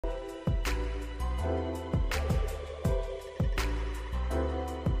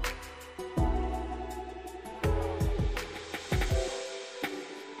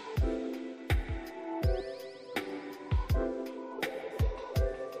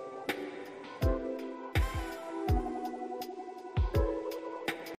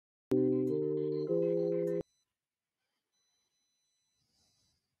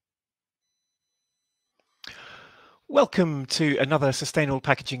Welcome to another Sustainable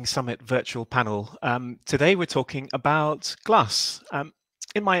Packaging Summit virtual panel. Today we're talking about glass.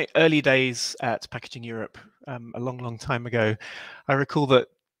 In my early days at Packaging Europe, a long time ago, I recall that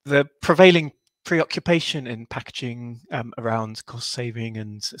the prevailing preoccupation in packaging around cost saving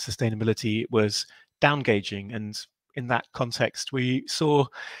and sustainability was downgauging. And in that context, we saw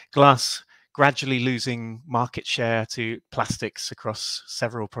glass gradually losing market share to plastics across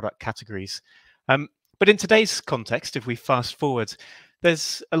several product categories. But in today's context, if we fast forward,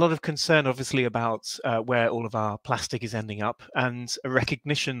 there's a lot of concern, obviously, about where all of our plastic is ending up, and a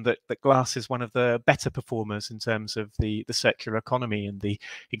recognition that glass is one of the better performers in terms of the circular economy and the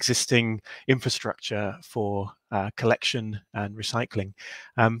existing infrastructure for collection and recycling.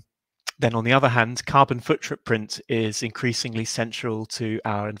 Then on the other hand, carbon footprint is increasingly central to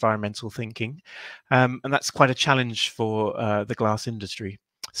our environmental thinking, and that's quite a challenge for the glass industry.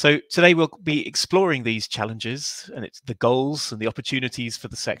 So today we'll be exploring these challenges and the goals and the opportunities for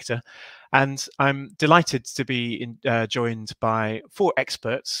the sector. And I'm delighted to be joined by 4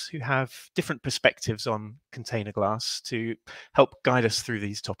 experts who have different perspectives on container glass to help guide us through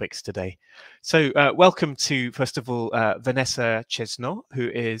these topics today. So welcome to, first of all, Vanessa Chesno, who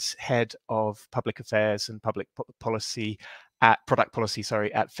is Head of Public Affairs and Product Policy at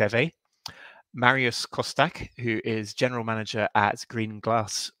FEVE. Marius Kostak, who is General Manager at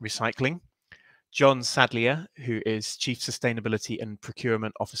GreenGlass Recycling. John Sadlier, who is Chief Sustainability and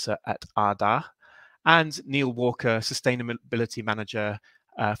Procurement Officer at Ardagh. And Neil Walker, Sustainability Manager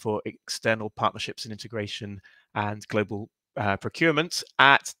for External Partnerships and Integration and Global Procurement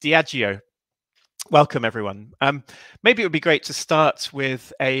at Diageo. Welcome, everyone. Maybe it would be great to start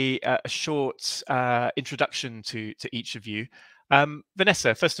with a short introduction to each of you.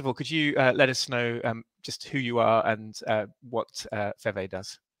 Vanessa, first of all, could you let us know just who you are and what FEVE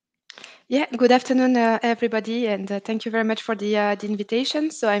does? Yeah, good afternoon, everybody, and thank you very much for the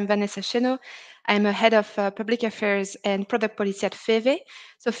invitation. So I'm Vanessa Chesno. I'm a Head of Public Affairs and Product Policy at FEVE.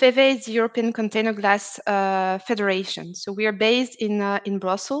 So FEVE is the European Container Glass Federation. So we are based in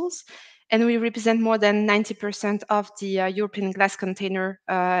Brussels, and we represent more than 90% of the European glass container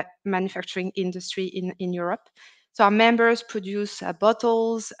manufacturing industry in Europe. So our members produce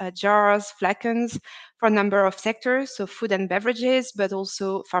bottles, jars, flacons for a number of sectors, so food and beverages, but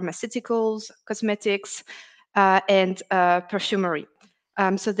also pharmaceuticals, cosmetics, and perfumery.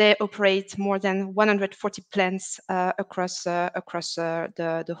 So they operate more than 140 plants across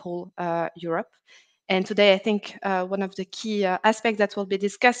the whole Europe. And today, I think one of the key aspects that we'll be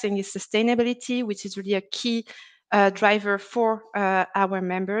discussing is sustainability, which is really a key driver for our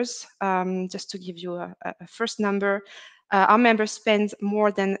members. Just to give you a first number, our members spend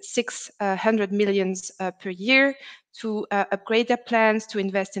more than 600 million per year to upgrade their plants, to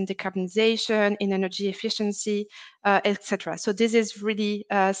invest in decarbonisation, in energy efficiency, etc. So this is really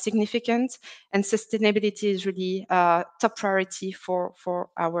significant, and sustainability is really top priority for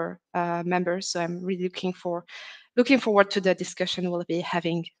our members. So I'm really looking forward to the discussion we'll be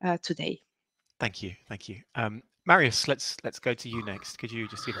having today. Thank you. Marius, let's go to you next. Could you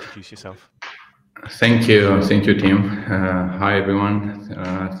just introduce yourself? Thank you, Tim. Hi, everyone.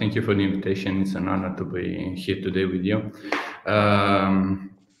 Thank you for the invitation. It's an honor to be here today with you.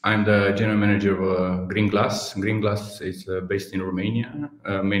 I'm the General Manager of GreenGlass. GreenGlass is based in Romania.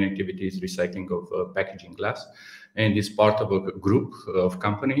 Main activity is recycling of packaging glass, and is part of a group of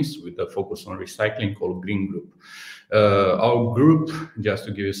companies with a focus on recycling called Green Group. Our group, just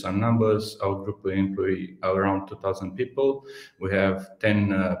to give you some numbers, our group will employ around 2,000 people. We have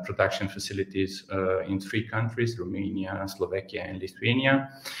 10 production facilities in 3 countries, Romania, Slovakia, and Lithuania,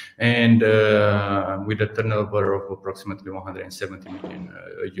 and with a turnover of approximately 170 million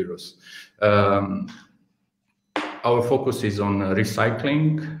euros. Our focus is on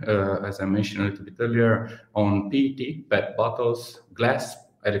recycling, as I mentioned a little bit earlier, on PET bottles, glass,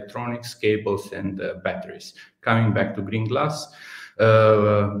 electronics, cables, and batteries. Coming back to green glass,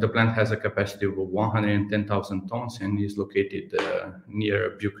 the plant has a capacity of 110,000 tons and is located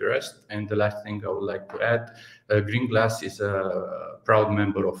near Bucharest. And the last thing I would like to add, GreenGlass is a proud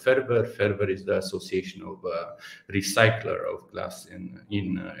member of FEVE. FEVE is the Association of Recycler of Glass in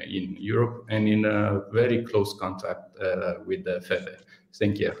Europe, and in a very close contact with FEVE.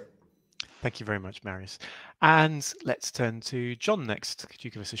 Thank you. Thank you very much, Marius. And let's turn to John next. Could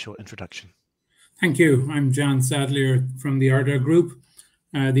you give us a short introduction? Thank you. I'm John Sadlier from the Ardagh Group.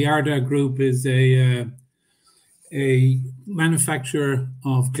 The Ardagh Group is a manufacturer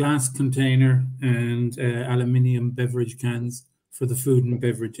of glass container and aluminium beverage cans for the food and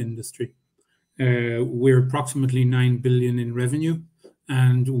beverage industry. We're approximately 9 billion in revenue,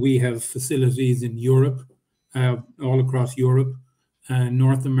 and we have facilities in Europe, all across Europe,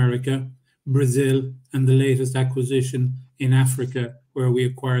 North America, Brazil, and the latest acquisition in Africa, where we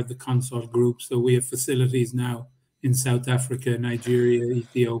acquired the Consult Group. So we have facilities now in South Africa, Nigeria,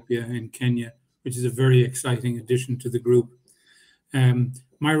 Ethiopia, and Kenya, which is a very exciting addition to the group.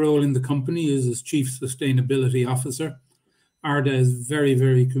 My role in the company is as Chief Sustainability Officer. Ardagh is very,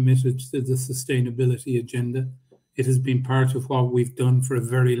 very committed to the sustainability agenda. It has been part of what we've done for a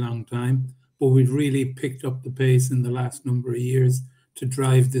very long time, but we've really picked up the pace in the last number of years to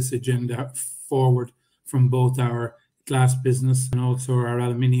drive this agenda forward from both our glass business and also our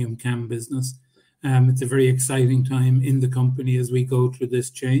aluminium can business. It's a very exciting time in the company as we go through this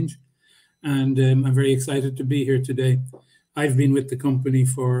change. And I'm very excited to be here today. I've been with the company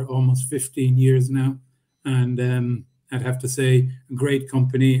for almost 15 years now. And I'd have to say, a great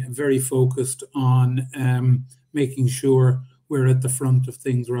company, very focused on making sure we're at the front of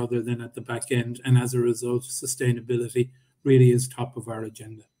things rather than at the back end. And as a result, sustainability really is top of our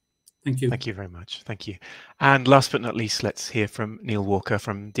agenda. Thank you. Thank you very much. Thank you. And last but not least, let's hear from Neil Walker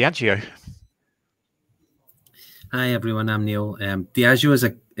from Diageo. Hi everyone, I'm Neil.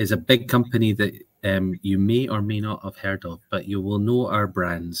 Diageo is a big company that you may or may not have heard of, but you will know our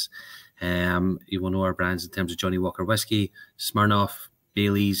brands. You will know our brands in terms of Johnnie Walker Whiskey, Smirnoff,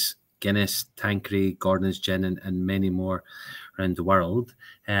 Baileys, Guinness, Tanqueray, Gordon's Gin, and many more around the world.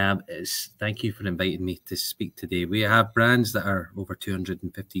 Thank you for inviting me to speak today. We have brands that are over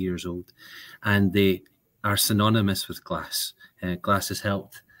 250 years old, and they are synonymous with glass. Glass has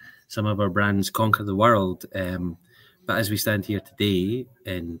helped some of our brands conquer the world. But as we stand here today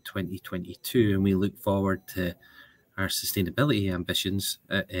in 2022, and we look forward to our sustainability ambitions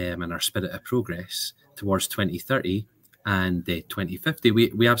and our spirit of progress towards 2030 and 2050,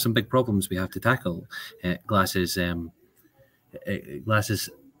 we have some big problems we have to tackle. Glass is a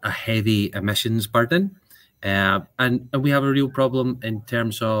heavy emissions burden, and we have a real problem in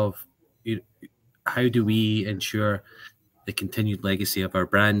terms of how do we ensure the continued legacy of our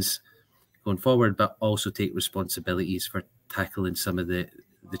brands going forward, but also take responsibilities for tackling some of the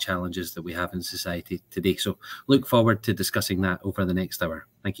challenges that we have in society today. So look forward to discussing that over the next hour.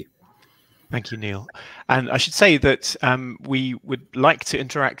 Thank you. Thank you, Neil. And I should say that we would like to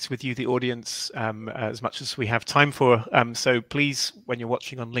interact with you, the audience, as much as we have time for. So please, when you're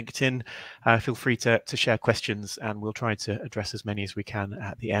watching on LinkedIn, feel free to share questions, and we'll try to address as many as we can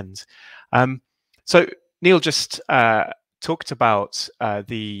at the end. So Neil just talked about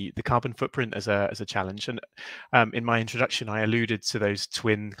the carbon footprint as a challenge, and in my introduction, I alluded to those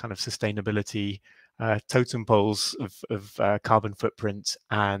twin kind of sustainability totem poles of carbon footprint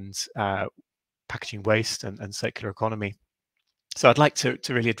and packaging waste and circular economy. So I'd like to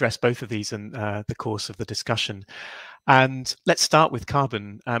really address both of these in the course of the discussion. And let's start with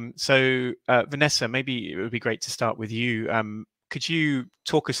carbon. So Vanessa, maybe it would be great to start with you. Could you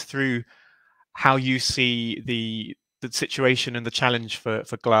talk us through how you see the situation and the challenge for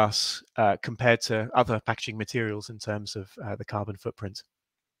glass compared to other packaging materials in terms of the carbon footprint?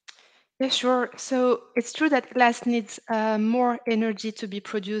 Yeah, sure. So it's true that glass needs more energy to be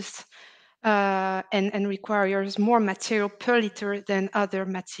produced and requires more material per liter than other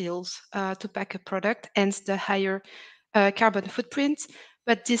materials to pack a product, hence the higher carbon footprint.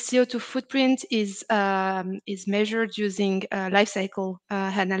 But this CO2 footprint is measured using life cycle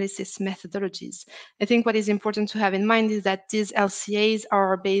analysis methodologies. I think what is important to have in mind is that these LCAs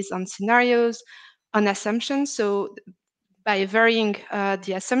are based on scenarios, on assumptions. So by varying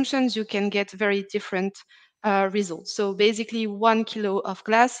the assumptions, you can get very different results. So basically, 1 kilo of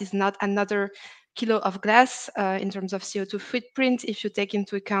glass is not another kilo of glass in terms of CO2 footprint if you take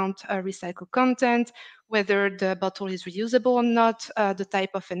into account recycled content, whether the bottle is reusable or not, the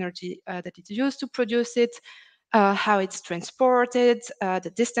type of energy that is used to produce it, how it's transported,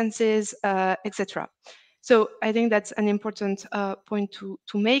 the distances, etc. So I think that's an important point to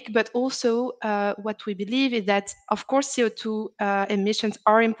make, but also what we believe is that, of course, CO2 emissions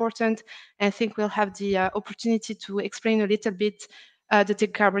are important. And I think we'll have the opportunity to explain a little bit the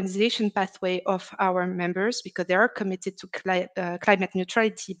decarbonisation pathway of our members, because they are committed to climate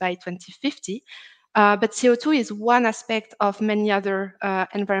neutrality by 2050. But CO2 is one aspect of many other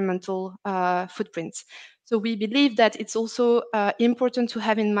environmental footprints. So we believe that it's also important to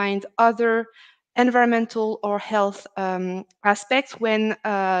have in mind other environmental or health aspects when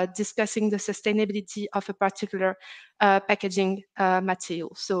discussing the sustainability of a particular packaging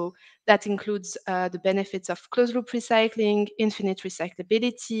material. So that includes the benefits of closed-loop recycling, infinite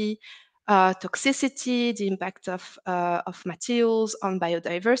recyclability, toxicity, the impact of materials on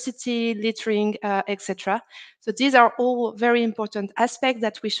biodiversity, littering, etc. So these are all very important aspects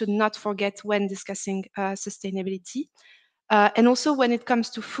that we should not forget when discussing sustainability. And also when it comes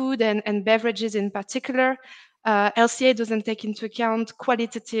to food and beverages in particular, LCA doesn't take into account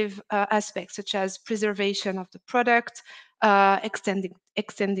qualitative aspects such as preservation of the product,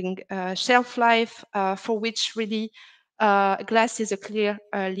 extending shelf life, for which really glass is a clear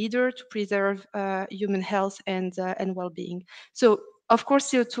leader to preserve human health and well-being. So of course,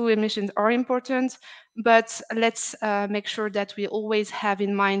 CO2 emissions are important, but let's make sure that we always have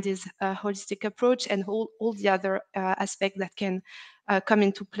in mind this holistic approach and all the other aspects that can come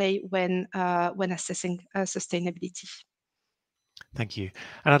into play when assessing sustainability. Thank you.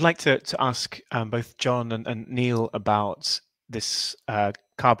 And I'd like to ask both John and Neil about this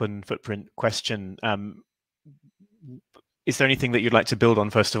carbon footprint question. Is there anything that you'd like to build on,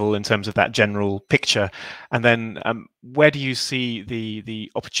 first of all, in terms of that general picture? And then where do you see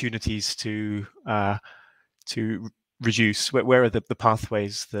the opportunities to reduce? Where are the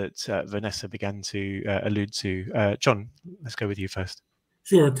pathways that Vanessa began to allude to? John, let's go with you first.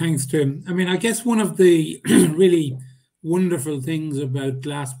 Sure, thanks, Tim. I mean, I guess one of the really wonderful things about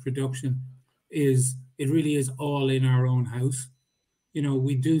glass production is it really is all in our own house. You know,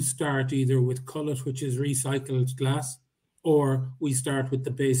 we do start either with cullet, which is recycled glass, or we start with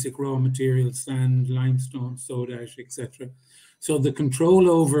the basic raw materials, sand, limestone, soda ash, etc. So the control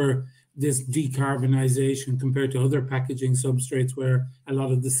over this decarbonisation compared to other packaging substrates where a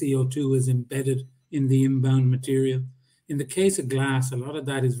lot of the CO2 is embedded in the inbound material. In the case of glass, a lot of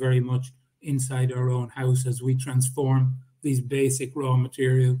that is very much inside our own house as we transform these basic raw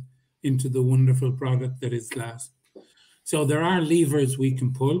material into the wonderful product that is glass. So there are levers we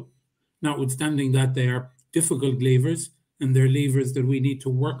can pull, notwithstanding that they are difficult levers, and they're levers that we need to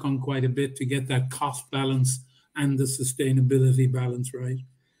work on quite a bit to get that cost balance and the sustainability balance right.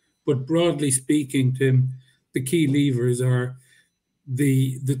 But broadly speaking, Tim, the key levers are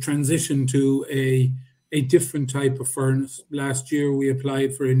the transition to a different type of furnace. Last year, we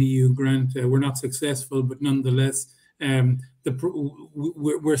applied for an EU grant. We're not successful, but nonetheless,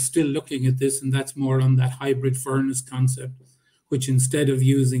 we're still looking at this, and that's more on that hybrid furnace concept, which instead of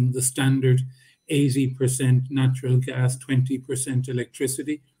using the standard 80% natural gas, 20%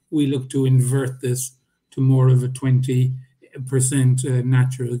 electricity, we look to invert this to more of a 20%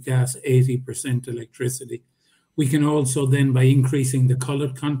 natural gas, 80% electricity. We can also then, by increasing the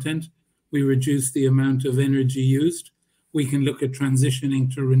cullet content, we reduce the amount of energy used. We can look at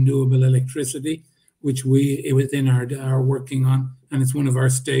transitioning to renewable electricity, which we within are working on, and it's one of our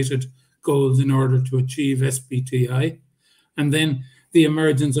stated goals in order to achieve SBTI. And then the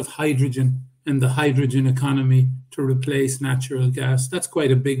emergence of hydrogen and the hydrogen economy to replace natural gas. That's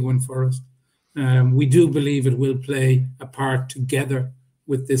quite a big one for us. We do believe it will play a part together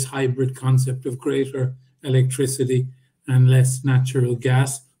with this hybrid concept of greater electricity and less natural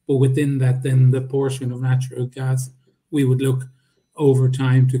gas. But within that, then the portion of natural gas, we would look over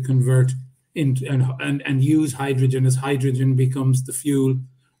time to convert into and use hydrogen as hydrogen becomes the fuel,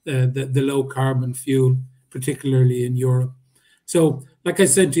 the low carbon fuel, particularly in Europe. So, like I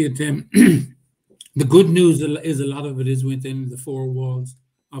said to you, Tim, the good news is a lot of it is within the four walls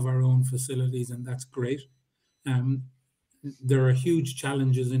of our own facilities, and that's great. There are huge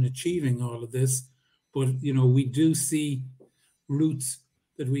challenges in achieving all of this, but you know, we do see routes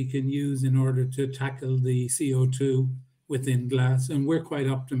that we can use in order to tackle the CO2 within glass, and we're quite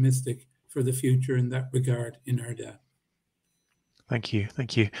optimistic for the future in that regard in Ardagh. Thank you,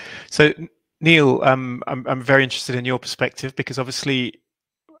 thank you. So, Neil, I'm very interested in your perspective, because obviously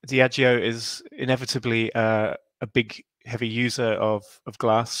Diageo is inevitably a big, heavy user of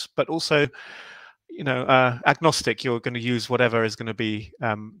glass, but also, you know, agnostic. You're going to use whatever is going to be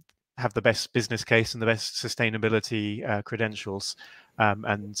have the best business case and the best sustainability credentials,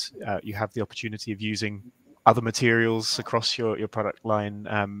 and you have the opportunity of using other materials across your product line,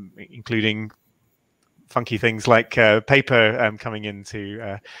 including funky things like paper coming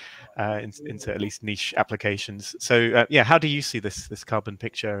into at least niche applications. So yeah, how do you see this carbon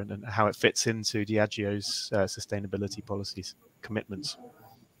picture and how it fits into Diageo's sustainability policies, commitments?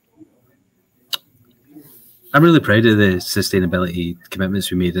 I'm really proud of the sustainability commitments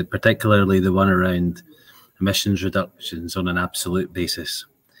we made, particularly the one around emissions reductions on an absolute basis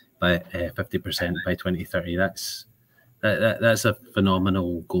by 50% by 2030. That's a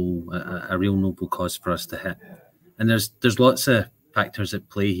phenomenal goal, a real noble cause for us to hit. And there's lots of factors at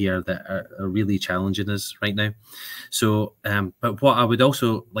play here that are really challenging us right now. So, but what I would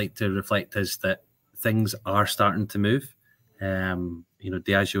also like to reflect is that things are starting to move.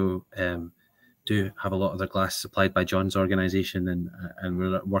 Diageo do have a lot of their glass supplied by John's organisation, and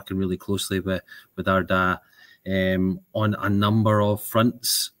we're working really closely with Ardagh on a number of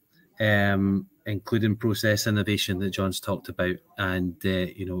fronts, including process innovation that John's talked about, and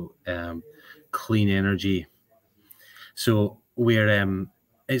clean energy. So we're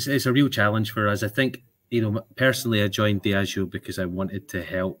it's a real challenge for us. I think, personally, I joined Diageo because I wanted to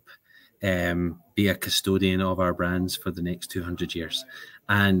help be a custodian of our brands for the next 200 years.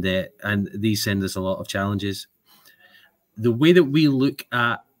 And these send us a lot of challenges. The way that we look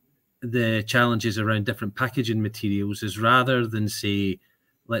at the challenges around different packaging materials is, rather than say,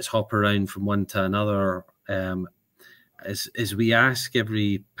 let's hop around from one to another, as we ask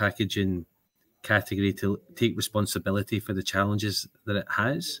every packaging category to take responsibility for the challenges that it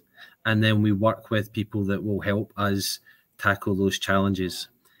has, and then we work with people that will help us tackle those challenges.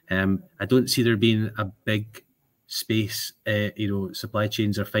 I don't see there being a big space. Supply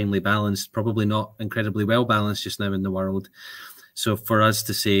chains are finely balanced, probably not incredibly well balanced just now in the world. So for us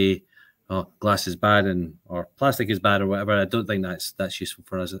to say, oh, glass is bad or plastic is bad or whatever, I don't think that's useful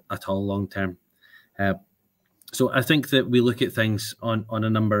for us at all long term. So I think that we look at things on a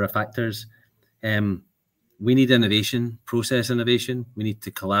number of factors. We need innovation, process innovation. We need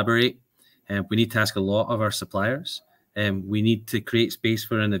to collaborate. We need to ask a lot of our suppliers. We need to create space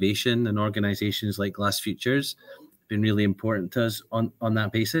for innovation, and organizations like Glass Futures have been really important to us on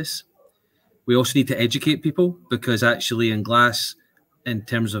that basis. We also need to educate people, because actually in glass, in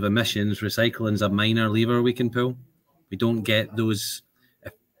terms of emissions, recycling is a minor lever we can pull. We don't get those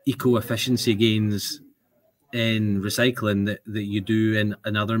eco-efficiency gains in recycling that you do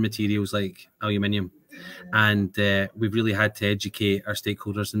in other materials like aluminium. And we've really had to educate our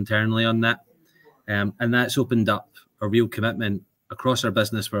stakeholders internally on that. And that's opened up a real commitment across our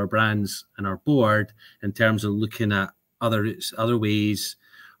business for our brands and our board in terms of looking at other ways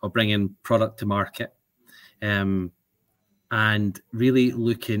of bringing product to market, and really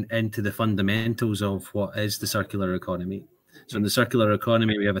looking into the fundamentals of what is the circular economy. So in the circular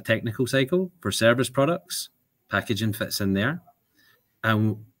economy, we have a technical cycle for service products. Packaging fits in there,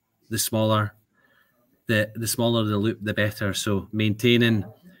 and the smaller the loop, the better. So maintaining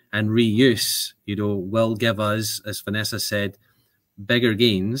and reuse, will give us, as Vanessa said, bigger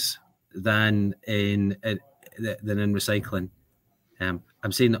gains than in recycling.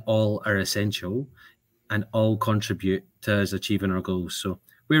 I'm saying that all are essential and all contribute to us achieving our goals. So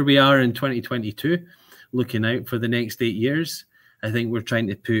where we are in 2022, looking out for the next 8 years, I think we're trying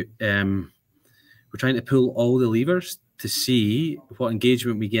to pull all the levers to see what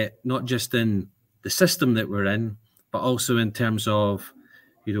engagement we get, not just in the system that we're in, but also in terms of,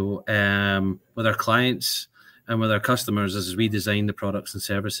 with our clients and with our customers as we design the products and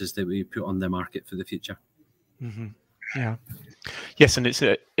services that we put on the market for the future. Mm-hmm. Yeah. Yes, and it's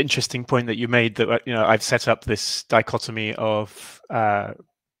an interesting point that you made that I've set up this dichotomy of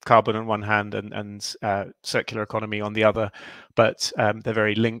carbon on one hand and circular economy on the other, but they're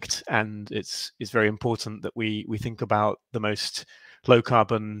very linked, and it's very important that we think about the most low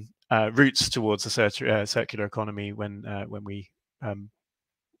carbon routes towards a circular economy when we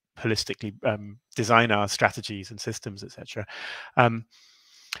holistically design our strategies and systems, etc.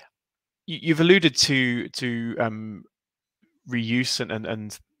 You've alluded to reuse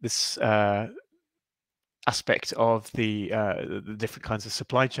and this aspect of the different kinds of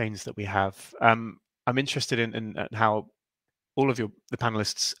supply chains that we have. I'm interested in how all of the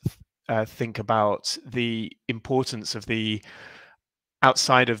panelists think about the importance of the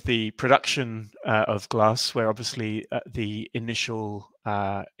outside of the production of glass, where obviously the initial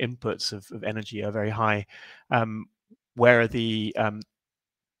inputs of energy are very high. Where are the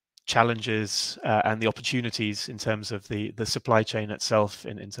challenges and the opportunities in terms of the supply chain itself,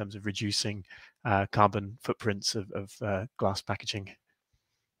 in terms of reducing carbon footprints of glass packaging?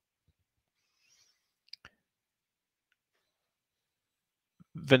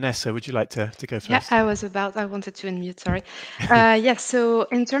 Vanessa, would you like to go first? Yeah, I wanted to unmute, sorry. Yes, so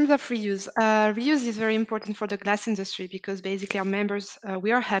in terms of reuse, reuse is very important for the glass industry, because basically our members,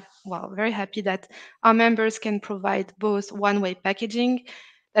 we are very happy that our members can provide both one-way packaging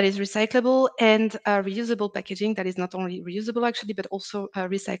that is recyclable and reusable packaging that is not only reusable actually, but also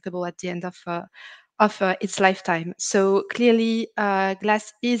recyclable at the end of its lifetime. So clearly,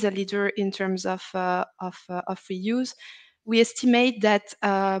 glass is a leader in terms of reuse. We estimate that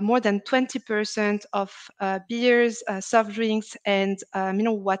more than 20% of beers, soft drinks, and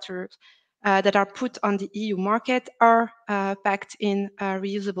mineral water that are put on the EU market are packed in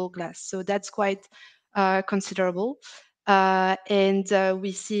reusable glass. So that's quite considerable. And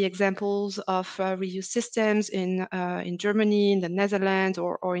we see examples of reuse systems in Germany, in the Netherlands,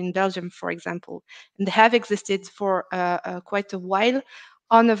 or in Belgium, for example. And they have existed for quite a while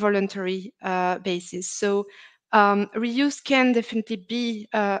on a voluntary basis. So reuse can definitely be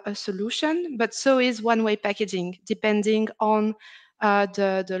a solution, but so is one-way packaging, depending on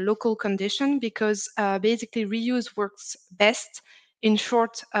the local condition, because basically reuse works best in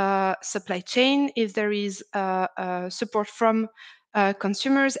short supply chain if there is support from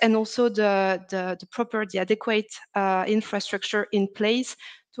consumers and also the proper, the adequate infrastructure in place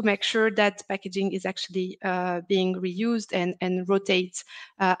to make sure that packaging is actually being reused and rotates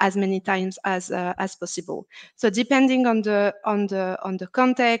as many times as possible. So depending on the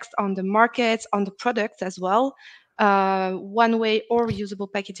context, on the markets, on the products as well, one-way or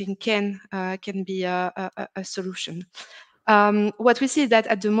reusable packaging can be a solution. What we see is that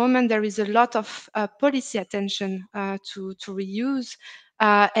at the moment there is a lot of policy attention to reuse,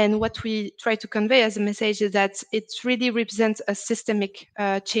 and what we try to convey as a message is that it really represents a systemic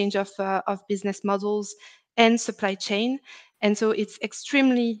change of business models and supply chain. And so it's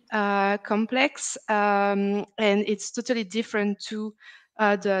extremely complex, and it's totally different to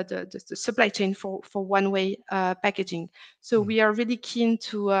the supply chain for one-way packaging. So we are really keen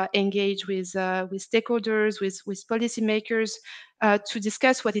to engage with stakeholders, with policymakers, to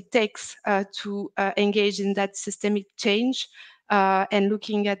discuss what it takes to engage in that systemic change, and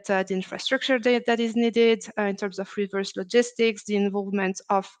looking at the infrastructure that is needed in terms of reverse logistics, the involvement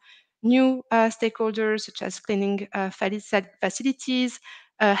of new stakeholders such as cleaning facilities.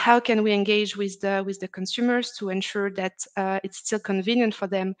 How can we engage with the consumers to ensure that it's still convenient for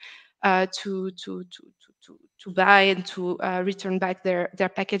them to buy and to return back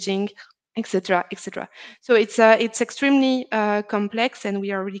their packaging, etc., etc. So it's extremely complex, and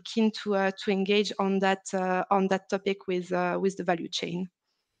we are really keen to engage on that topic with the value chain.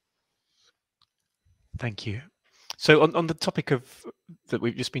 Thank you. So on the topic of that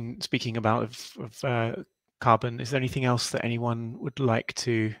we've just been speaking about of carbon, is there anything else that anyone would like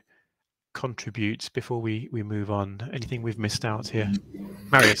to contribute before we move on? Anything we've missed out here?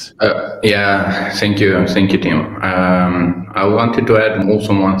 Marius? Yeah, thank you, Tim. I wanted to add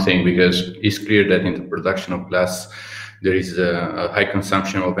also one thing, because it's clear that in the production of glass there is a high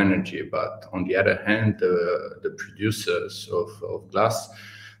consumption of energy, but on the other hand, the producers of glass,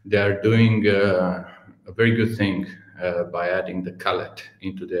 they are doing a very good thing by adding the cullet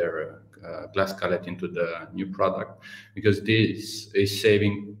into their glass cullet into the new product, because this is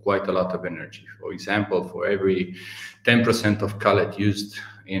saving quite a lot of energy. For example, for every 10% of cullet used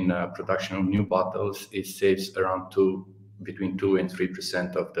in production of new bottles, it saves around between 2 and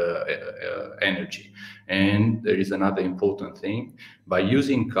 3% of the energy. And there is another important thing: by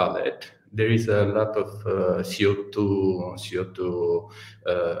using cullet, there is a lot of CO2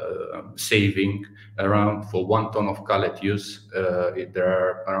 saving. Around, for 1 ton of cullet use, there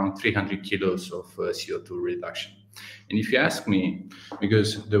are around 300 kilos of CO2 reduction. And if you ask me,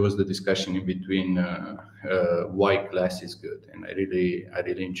 because there was the discussion in between why glass is good, and I really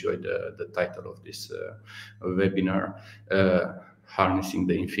enjoyed the title of this webinar, Harnessing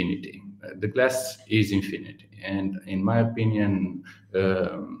the Infinity. The glass is infinity, and in my opinion,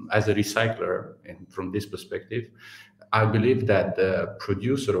 as a recycler, and from this perspective, I believe that the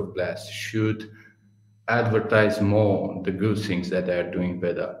producer of glass should advertise more the good things that they are doing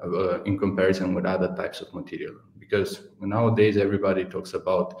better in comparison with other types of material. Because nowadays everybody talks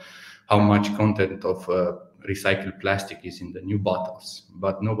about how much content of recycled plastic is in the new bottles,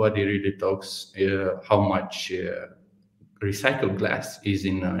 but nobody really talks how much recycled glass is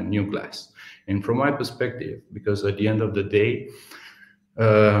in new glass. And from my perspective, because at the end of the day,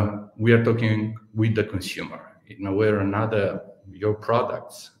 we are talking with the consumer. In a way or another, your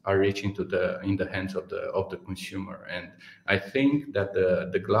products are reaching in the hands of the consumer, and I think that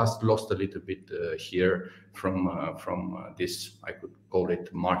the glass lost a little bit here from this, I could call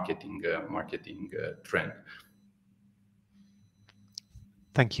it marketing trend.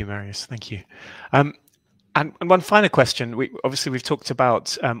 Thank you, Marius. Thank you. And one final question. We've talked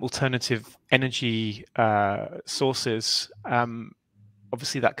about alternative energy sources.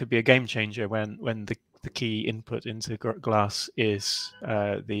 Obviously, that could be a game changer when the key input into glass is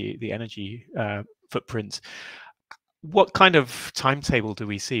the energy footprint. What kind of timetable do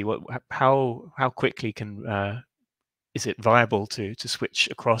we see? How quickly is it viable to switch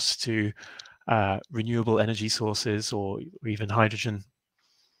across to renewable energy sources or even hydrogen?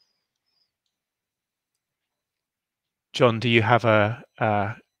 John, do you have a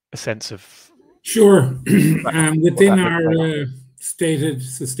sense of? Sure. Within our stated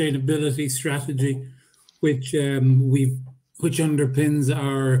sustainability strategy, which which underpins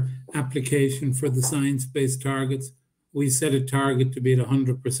our application for the science-based targets. We set a target to be at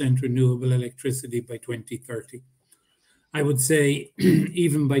 100% renewable electricity by 2030. I would say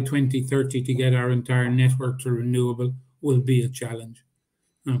even by 2030 to get our entire network to renewable will be a challenge.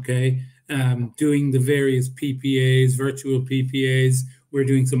 Okay, doing the various PPAs, virtual PPAs, we're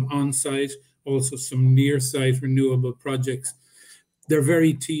doing some on-site, also some near-site renewable projects. They're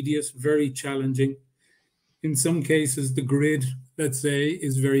very tedious, very challenging. In some cases, the grid, let's say,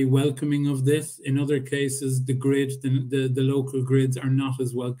 is very welcoming of this. In other cases, the grid, the local grids are not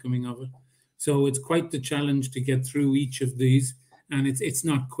as welcoming of it. So it's quite the challenge to get through each of these, and it's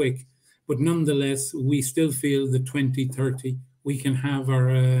not quick. But nonetheless, we still feel that 2030, we can have our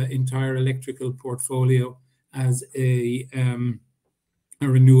entire electrical portfolio as a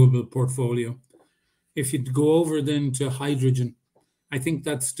renewable portfolio. If you go over then to hydrogen, I think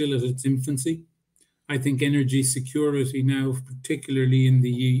that's still at its infancy. I think energy security now, particularly in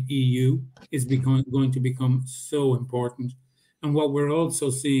the EU, is going to become so important. And what we're also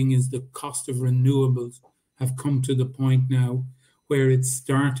seeing is the cost of renewables have come to the point now where it's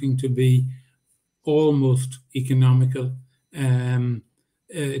starting to be almost economical to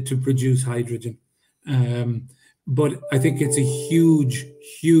produce hydrogen. But I think it's a huge,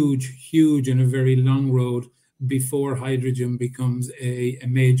 and a very long road before hydrogen becomes a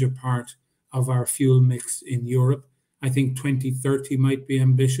major part of our fuel mix in Europe. I think 2030 might be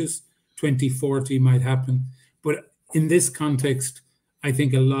ambitious, 2040 might happen. But in this context, I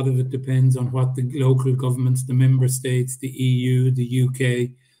think a lot of it depends on what the local governments, the member states, the EU, the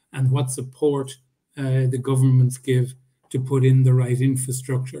UK, and what support the governments give to put in the right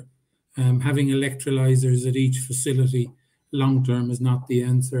infrastructure. Having electrolyzers at each facility long-term is not the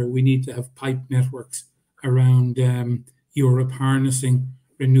answer. We need to have pipe networks around Europe harnessing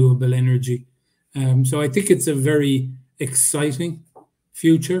renewable energy. So I think it's a very exciting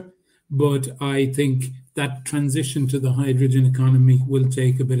future, but I think that transition to the hydrogen economy will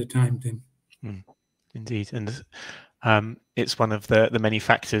take a bit of time, Tim. Indeed, and it's one of the many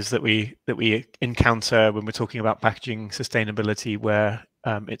factors that we encounter when we're talking about packaging sustainability, where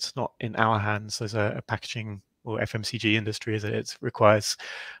it's not in our hands as a packaging or FMCG industry, as it requires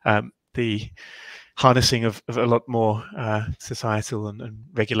the harnessing of a lot more societal and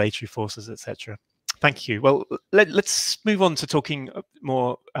regulatory forces, etc. Thank you. Well, let's move on to talking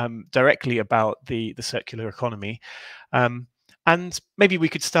more directly about the circular economy. And maybe we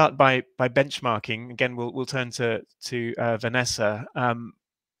could start by benchmarking. Again, we'll turn to Vanessa.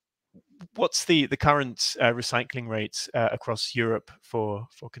 What's the current recycling rate across Europe for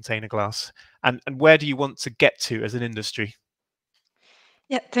container glass, and where do you want to get to as an industry?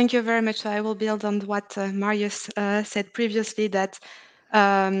 Yeah, thank you very much. So I will build on what Marius said previously, that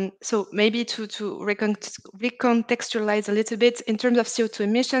so maybe to recontextualize a little bit, in terms of CO2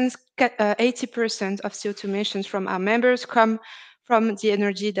 emissions, 80% of CO2 emissions from our members come from the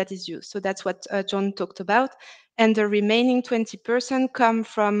energy that is used. So that's what John talked about. And the remaining 20% come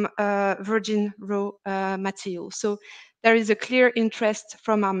from virgin raw materials. So there is a clear interest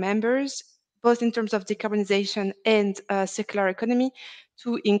from our members, both in terms of decarbonization and circular economy,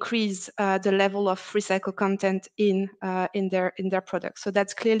 to increase the level of recycled content in their products. So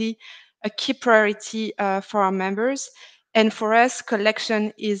that's clearly a key priority for our members. And for us,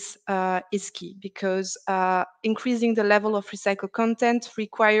 collection is key, because increasing the level of recycled content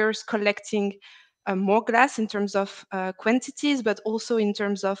requires collecting more glass in terms of quantities, but also in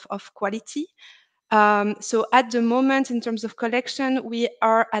terms of quality. So at the moment, in terms of collection, we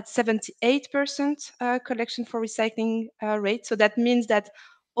are at 78% collection for recycling rate. So that means that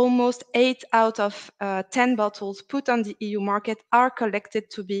almost 8 out of 10 bottles put on the EU market are collected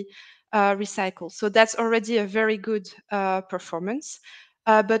to be recycled. So that's already a very good performance.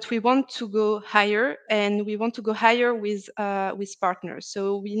 But we want to go higher, and we want to go higher with partners.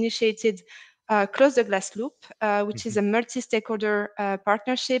 So we initiated Close the Glass Loop, which is a multi-stakeholder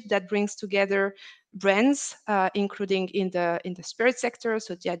partnership that brings together brands, including in the spirit sector.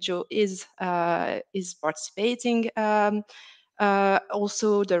 So Diageo is participating.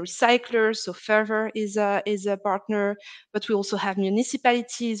 Also the recyclers, so FEVE is a partner, but we also have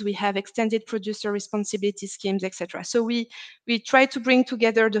municipalities, we have extended producer responsibility schemes, etc. So we try to bring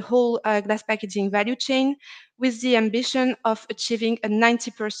together the whole glass packaging value chain with the ambition of achieving a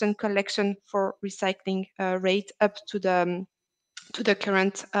 90% collection for recycling rate up to the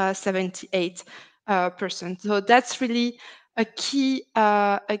current 78%. So that's really a key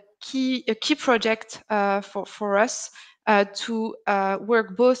project for us to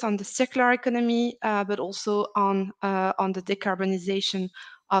work both on the circular economy, but also on the decarbonization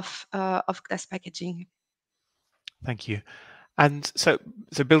of glass packaging. Thank you. And so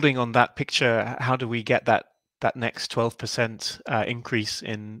building on that picture, how do we get that next 12% increase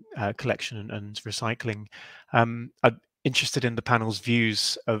in collection and recycling? I'm interested in the panel's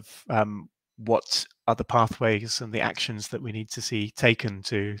views of what are the pathways and the actions that we need to see taken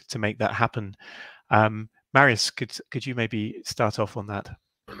to make that happen. Marius, could you maybe start off on that?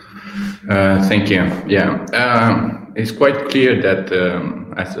 Thank you. Yeah, it's quite clear that,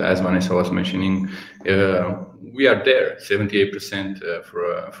 as Vanessa was mentioning, we are there 78%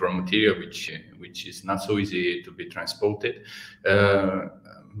 for a material which is not so easy to be transported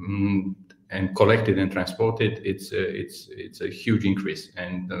and collected and transported. It's a huge increase.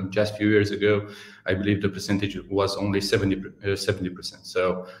 And just a few years ago, I believe the percentage was only 70%.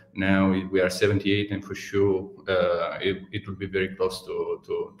 So now we are 78, and for sure it will be very close to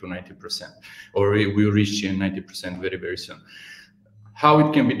 90%, or we will reach 90% very, very soon. How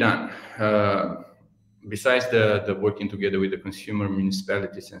it can be done? Besides the working together with the consumer,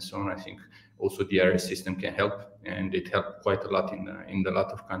 municipalities, and so on, I think also the DRS system can help, and it helped quite a lot in a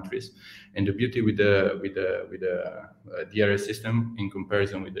lot of countries. And the beauty with the DRS system in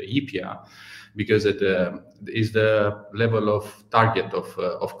comparison with the EPR, because it is the level of target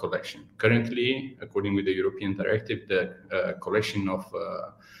of collection. Currently, according with the European directive, the collection of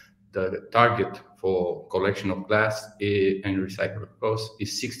the target for collection of glass and recyclable cost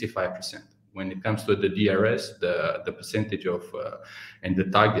is 65%. When it comes to the DRS, the percentage of and the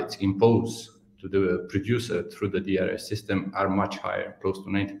targets imposed to the producer through the DRS system are much higher, close to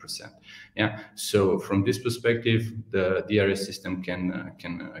 90%. Yeah. So from this perspective, the DRS system can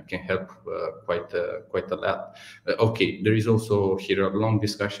help quite a lot. Okay, there is also here a long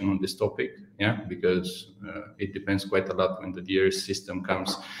discussion on this topic. Yeah, because it depends quite a lot when the DRS system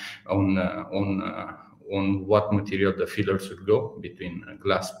comes on what material the fillers should go between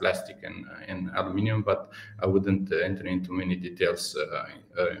glass, plastic, and aluminium. But I wouldn't enter into many details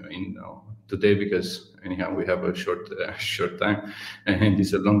today, because anyhow we have a short time and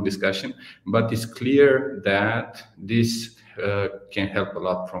it's a long discussion. But it's clear that this can help a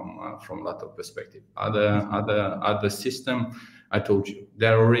lot from a lot of perspective. Other system, I told you,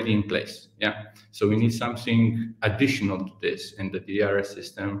 they're already in place. Yeah. So we need something additional to this, and the DRS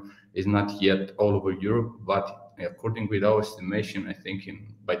system is not yet all over Europe, but according with our estimation, I think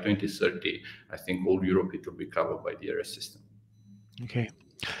by 2030, I think all Europe it will be covered by DRS system. Okay.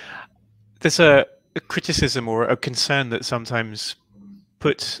 There's a criticism or a concern that sometimes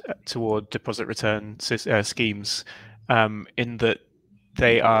put toward deposit return schemes, in that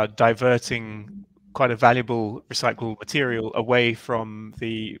they are diverting quite a valuable recyclable material away from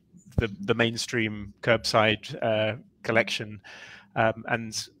the mainstream curbside collection,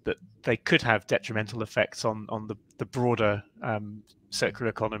 and that they could have detrimental effects on the broader circular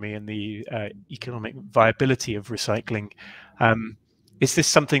economy and the economic viability of recycling. Is this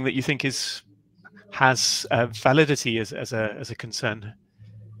something that you think has validity as a concern?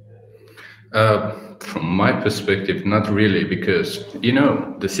 From my perspective, not really, because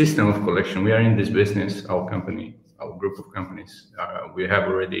the system of collection. We are in this business. Our company, our group of companies, we have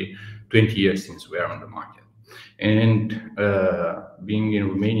already 20 years since we are on the market. And being in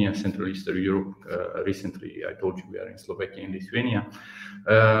Romania, Central Eastern Europe, recently I told you we are in Slovakia and Lithuania.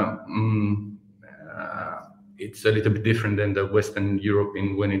 It's a little bit different than the Western Europe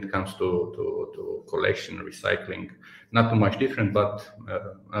when it comes to collection, recycling. Not too much different, but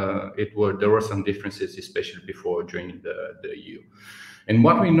there were some differences, especially before joining the EU. And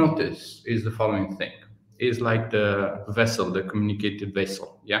what we notice is the following thing: is like the vessel, the communicated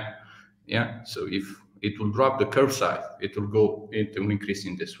vessel. Yeah, yeah. So if it will drop the curbside, it will increase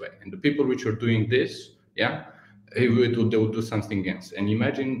in this way. And the people which are doing this, yeah, they will do something else. And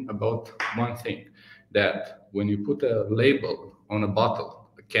imagine about one thing, that when you put a label on a bottle,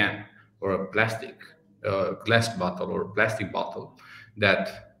 a can, or a plastic glass bottle or a plastic bottle,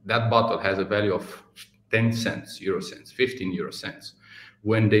 that bottle has a value of 10 cents, euro cents, 15 euro cents.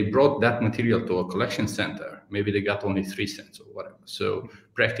 When they brought that material to a collection center, maybe they got only 3 cents or whatever. So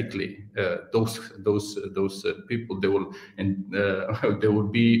practically, those people, they will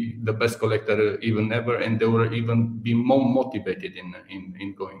be the best collector even ever, and they will even be more motivated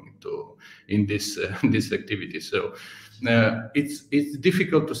in going in this activity. So it's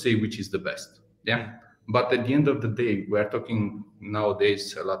difficult to say which is the best. Yeah. But at the end of the day, we are talking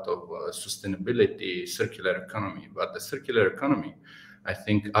nowadays a lot of sustainability, circular economy. But the circular economy, I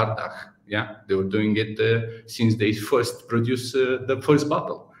think Ardagh, yeah, they were doing it since they first produced the first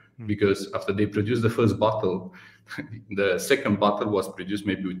bottle. Because after they produced the first bottle, the second bottle was produced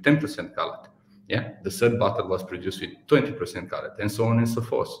maybe with 10% cullet. Yeah, the third bottle was produced with 20% cullet, and so on and so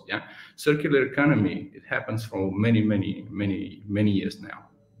forth. Yeah, circular economy, it happens for many years now.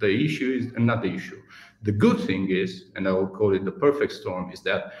 The issue is not the issue. The good thing is, and I will call it the perfect storm, is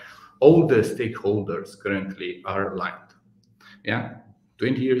that all the stakeholders currently are aligned. Yeah,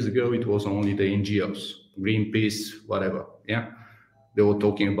 20 years ago it was only the NGOs, Greenpeace, whatever. Yeah, they were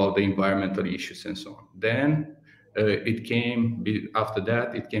talking about the environmental issues and so on. Then after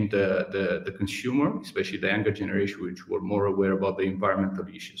that, it came the consumer, especially the younger generation, which were more aware about the environmental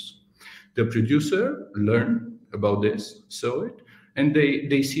issues. The producer learned about this, saw it, and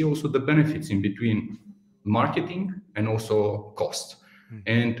they see also the benefits in between marketing and also cost.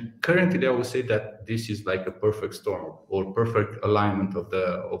 And currently, I would say that this is like a perfect storm or perfect alignment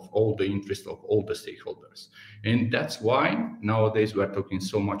of all the interests of all the stakeholders. And that's why nowadays we are talking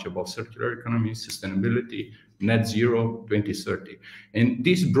so much about circular economy, sustainability, net zero 2030. And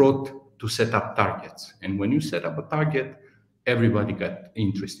this brought to set up targets. And when you set up a target, everybody got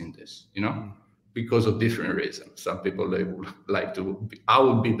interest in this, because of different reasons. Some people, they would like I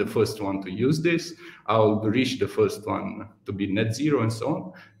will be the first one to use this. I will reach the first one to be net zero and so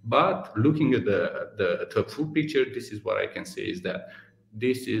on. But looking at the full picture, this is what I can say is that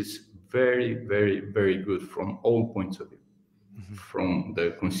this is very, very, very good from all points of view. From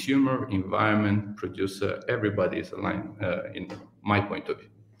the consumer, environment, producer, everybody is aligned in my point of view.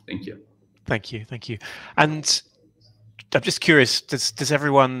 Thank you. Thank you. Thank you. And I'm just curious, does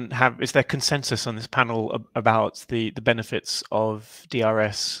everyone is there consensus on this panel about the benefits of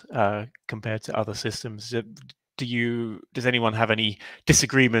DRS compared to other systems? Does anyone have any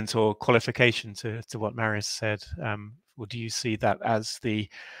disagreement or qualification to what Marius said? Or do you see that as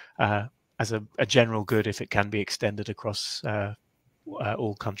a general good if it can be extended across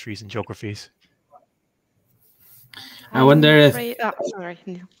all countries and geographies? I wonder if... sorry,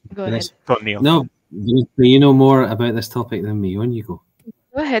 Neil. Go ahead. Go on, Neil. No, you know more about this topic than me. On you go.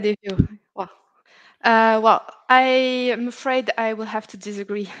 Go ahead if you... Well, I am afraid I will have to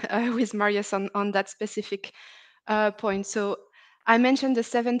disagree with Marius on that specific point. So I mentioned the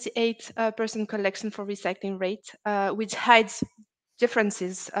 78% collection for recycling rate, which hides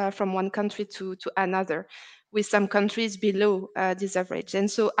differences from one country to another, with some countries below this average. And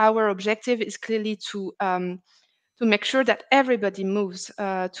so our objective is clearly to make sure that everybody moves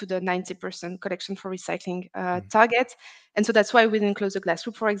to the 90% collection for recycling target. And so that's why within Close the Glass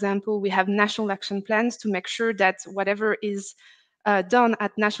Group, for example, we have national action plans to make sure that whatever is done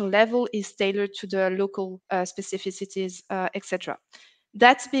at national level is tailored to the local specificities, etc.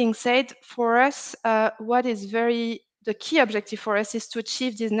 That being said, for us, what is the key objective for us is to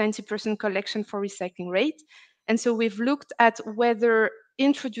achieve this 90% collection for recycling rate. And so we've looked at whether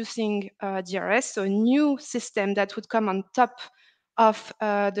introducing DRS, so a new system that would come on top of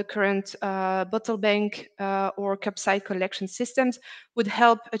the current bottle bank or curbside collection systems would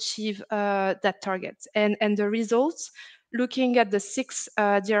help achieve that target. And the results, looking at the 6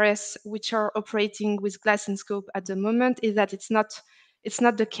 DRS which are operating with glass in scope at the moment, is that it's not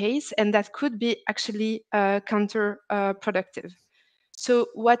the case, and that could be actually counterproductive. So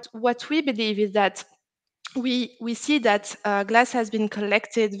what we believe is that we see that glass has been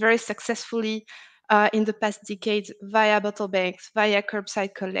collected very successfully in the past decades via bottle banks, via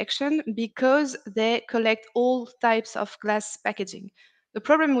curbside collection, because they collect all types of glass packaging. The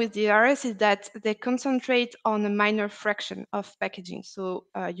problem with DRS is that they concentrate on a minor fraction of packaging. So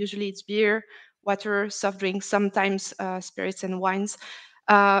usually it's beer, water, soft drinks, sometimes spirits and wines.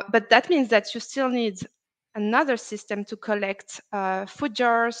 But that means that you still need another system to collect food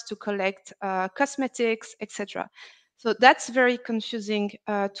jars, to collect cosmetics, etc. So that's very confusing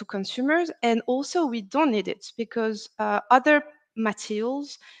to consumers. And also we don't need it because other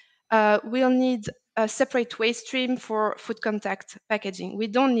materials will need a separate waste stream for food contact packaging. We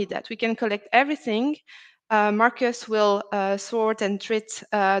don't need that. We can collect everything. Marcus will sort and treat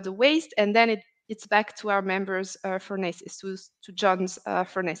the waste, and then it's back to our members' furnaces, to John's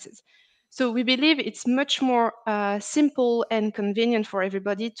furnaces. So we believe it's much more simple and convenient for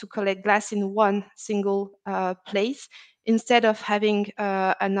everybody to collect glass in one single place instead of having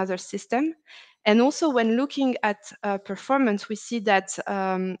another system. And also when looking at performance, we see that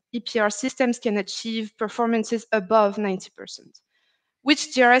EPR systems can achieve performances above 90%,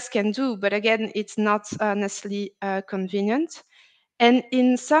 which DRS can do, but again, it's not necessarily convenient. And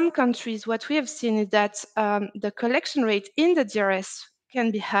in some countries, what we have seen is that the collection rate in the DRS can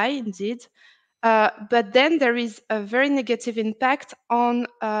be high indeed, but then there is a very negative impact on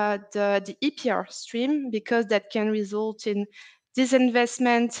the EPR stream, because that can result in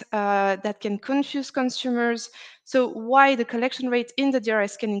disinvestment, that can confuse consumers. So while the collection rate in the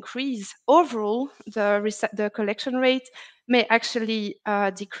DRS can increase, overall, the collection rate may actually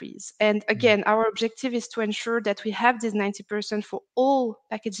decrease. And again, our objective is to ensure that we have this 90% for all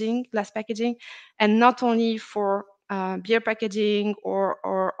packaging, glass packaging, and not only for beer packaging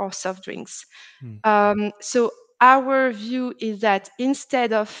or soft drinks. So our view is that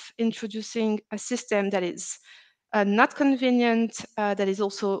instead of introducing a system that is not convenient, that is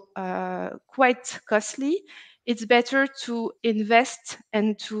also quite costly, it's better to invest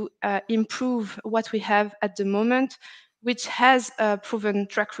and to improve what we have at the moment, which has a proven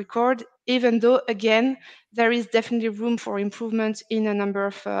track record, even though, again, there is definitely room for improvement in a number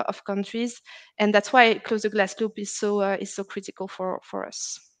of countries. And that's why Close the Glass Loop is so critical for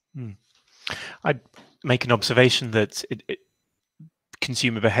us. I'd make an observation that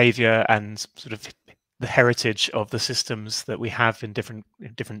consumer behavior and sort of the heritage of the systems that we have in different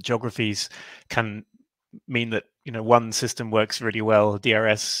geographies can mean that one system works really well,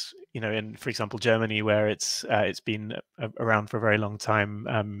 DRS, in, for example, Germany, where it's been around for a very long time,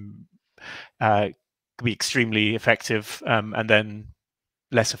 can be extremely effective, and then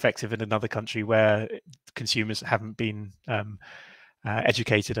less effective in another country where consumers haven't been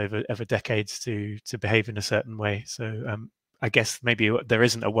educated over decades to behave in a certain way. So I guess maybe there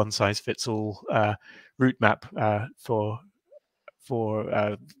isn't a one-size-fits-all route map for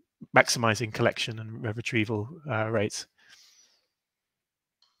maximizing collection and retrieval rates.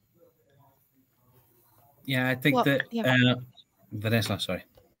 Yeah, I think that Vanessa, sorry.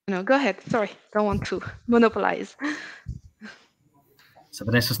 No, go ahead. Sorry, don't want to monopolize. So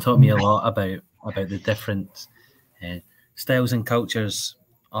Vanessa's taught me a lot about the different styles and cultures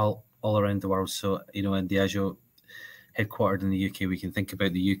all around the world. So in Diageo, headquartered in the UK, we can think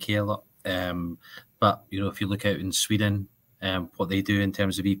about the UK a lot. But if you look out in Sweden, what they do in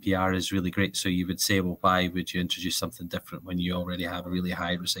terms of EPR is really great. So you would say, well, why would you introduce something different when you already have a really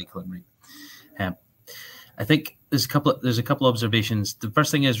high recycling rate? I think there's a couple observations. The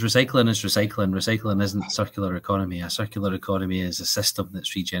first thing is recycling is recycling. Recycling isn't circular economy. A circular economy is a system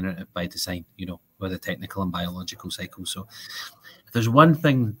that's regenerative by design, with a technical and biological cycle. So if there's one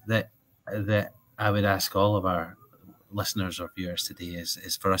thing that I would ask all of our listeners or viewers today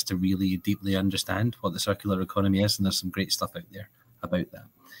is for us to really deeply understand what the circular economy is, and there's some great stuff out there about that.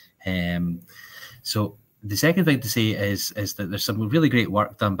 So the second thing to say is that there's some really great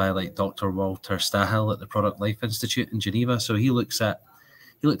work done by like Dr. Walter Stahel at the Product Life Institute in Geneva. So he looked at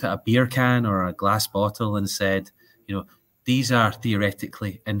a beer can or a glass bottle and said, these are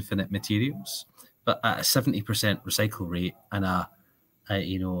theoretically infinite materials, but at a 70% recycle rate and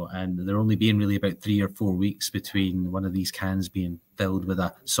and they're only being really about 3 or 4 weeks between one of these cans being filled with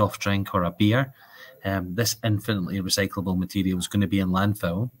a soft drink or a beer. This infinitely recyclable material is going to be in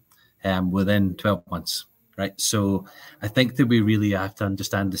landfill within 12 months. Right. So I think that we really have to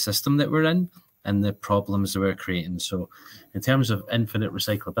understand the system that we're in and the problems that we're creating. So in terms of infinite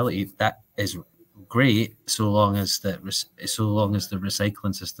recyclability, that is great so long as the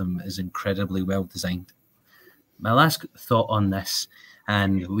recycling system is incredibly well designed. My last thought on this,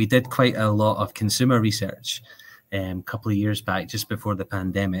 and we did quite a lot of consumer research a couple of years back, just before the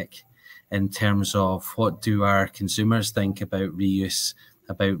pandemic, in terms of what do our consumers think about reuse,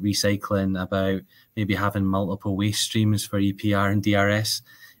 about recycling, about maybe having multiple waste streams for EPR and DRS,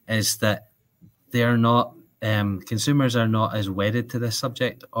 is that they're not, consumers are not as wedded to this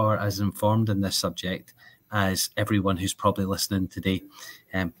subject or as informed in this subject as everyone who's probably listening today.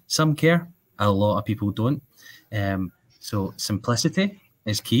 Some care, a lot of people don't. So simplicity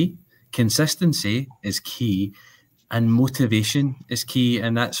is key, consistency is key, and motivation is key.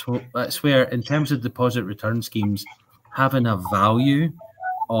 And that's where, in terms of deposit return schemes, having a value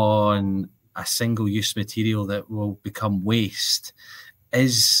on a single-use material that will become waste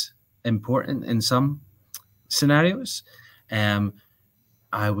is important in some scenarios.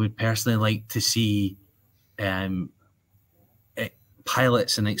 I would personally like to see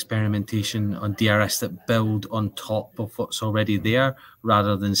pilots and experimentation on DRS that build on top of what's already there,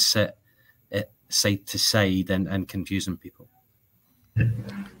 rather than sit side to side and confusing people.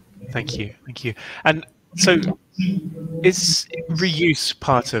 Thank you. And so is reuse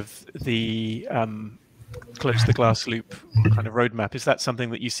part of the Close the Glass Loop kind of roadmap? Is that something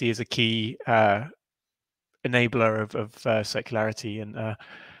that you see as a key enabler of circularity? And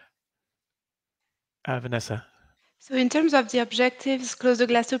Vanessa? So in terms of the objectives, Close the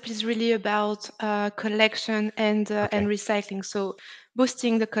Glass Loop is really about collection and recycling. So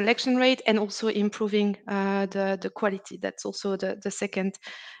boosting the collection rate and also improving the quality. That's also the second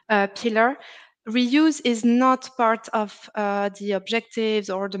pillar. Reuse is not part of the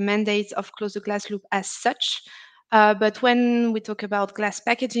objectives or the mandates of Close the Glass Loop as such. But when we talk about glass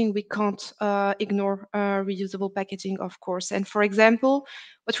packaging, we can't ignore reusable packaging, of course. And for example,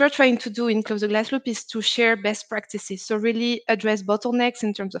 what we're trying to do in Close the Glass Loop is to share best practices. So really address bottlenecks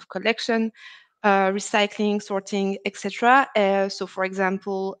in terms of collection, recycling, sorting, etc. So for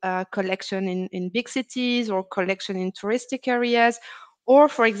example, collection in big cities or collection in touristic areas, or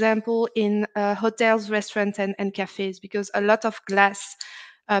for example, in hotels, restaurants, and cafes, because a lot of glass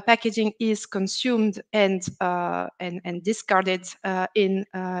packaging is consumed and discarded in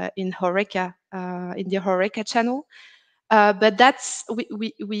HoReCa, in the HoReCa channel. But that's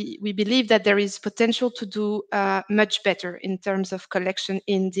we believe that there is potential to do much better in terms of collection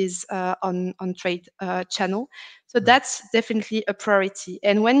in this on trade channel. So that's definitely a priority.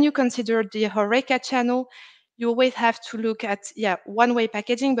 And when you consider the HoReCa channel, you always have to look at one-way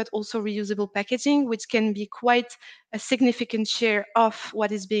packaging, but also reusable packaging, which can be quite a significant share of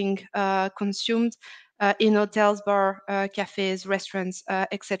what is being consumed in hotels, bar, cafes, restaurants,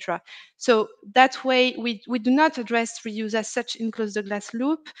 etc. So that way, we do not address reuse as such in Close the Glass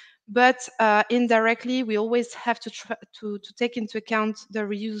Loop, but indirectly, we always have to take into account the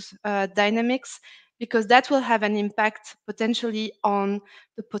reuse dynamics, because that will have an impact potentially on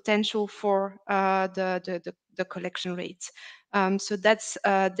the potential for the collection rates. So that's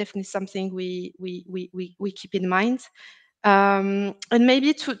definitely something we keep in mind. And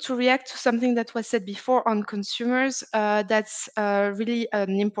maybe to react to something that was said before on consumers, that's really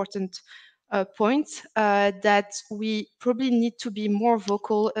an important point, that we probably need to be more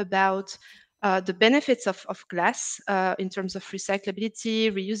vocal about the benefits of glass in terms of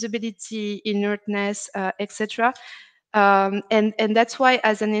recyclability, reusability, inertness, etc. And that's why,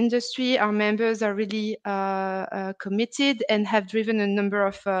 as an industry, our members are really committed and have driven a number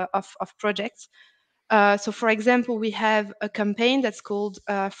of projects. So, for example, we have a campaign that's called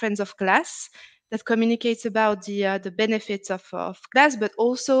Friends of Glass, that communicates about the benefits of glass, but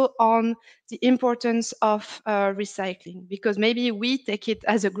also on the importance of recycling. Because maybe we take it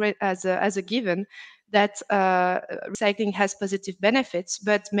as a given that recycling has positive benefits,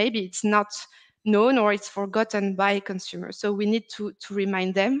 but maybe it's not known or it's forgotten by consumers. So we need to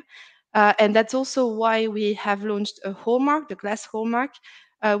remind them. And that's also why we have launched a hallmark, the glass hallmark,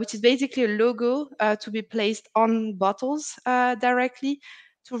 which is basically a logo to be placed on bottles directly,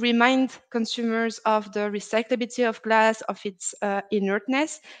 to remind consumers of the recyclability of glass, of its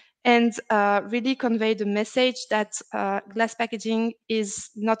inertness, and really convey the message that glass packaging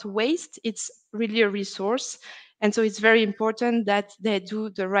is not waste, it's really a resource. And so it's very important that they do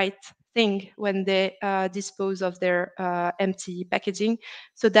the right thing when they dispose of their empty packaging,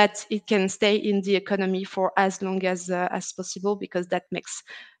 so that it can stay in the economy for as long as possible, because that makes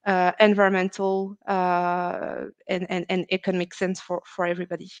environmental and economic sense for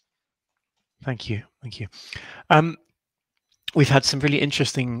everybody. Thank you. Thank you. We've had some really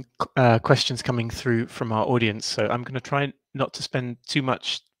interesting questions coming through from our audience, so I'm going to try not to spend too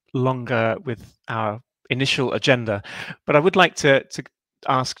much longer with our initial agenda, but I would like to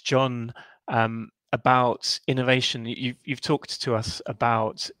ask John about innovation. You've talked to us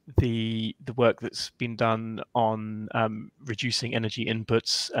about the work that's been done on reducing energy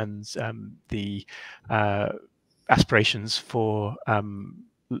inputs and the aspirations for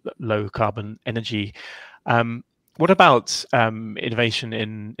low carbon energy. What about innovation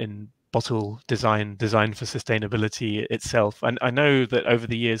in bottle design for sustainability itself? And I know that over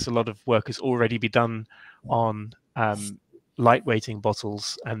the years, a lot of work has already been done on lightweighting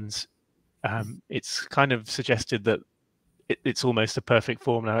bottles, and it's kind of suggested that it's almost a perfect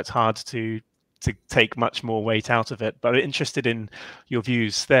form now. It's hard to take much more weight out of it, but I'm interested in your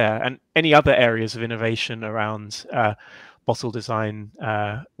views there, and any other areas of innovation around bottle design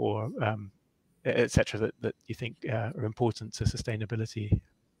or etc. that you think are important to sustainability.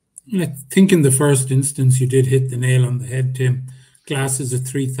 I think in the first instance you did hit the nail on the head, Tim. Glass is a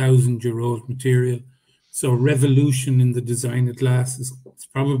 3,000-year-old material, so revolution in the design of glass is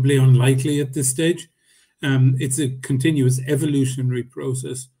probably unlikely at this stage. It's a continuous evolutionary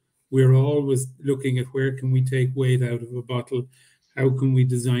process. We're always looking at where can we take weight out of a bottle, how can we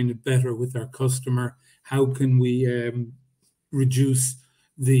design it better with our customer, how can we reduce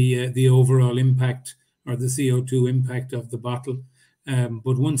the overall impact or the CO2 impact of the bottle.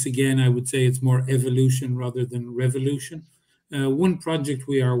 But once again, I would say it's more evolution rather than revolution. One project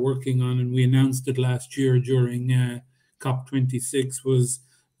we are working on, and we announced it last year during COP26, was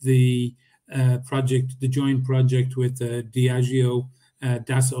the joint project with Diageo,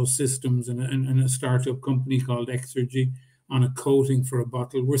 Dassault Systems, and a startup company called Exergy on a coating for a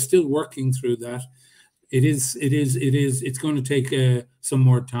bottle. We're still working through that. It's going to take some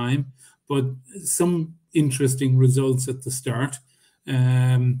more time, but some interesting results at the start.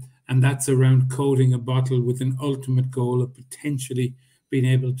 And that's around coating a bottle with an ultimate goal of potentially being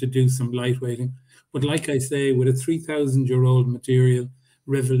able to do some lightweighting. But like I say, with a 3,000-year-old material,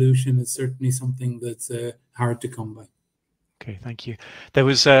 revolution is certainly something that's hard to come by. Okay, thank you. There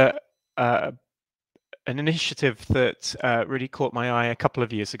was an initiative that really caught my eye a couple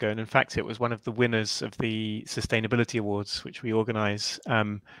of years ago, and in fact, it was one of the winners of the Sustainability Awards, which we organise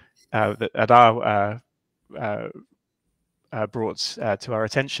that Ardagh brought to our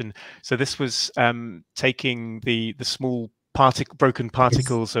attention. So this was taking the small broken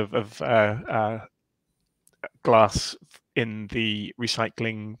particles of glass in the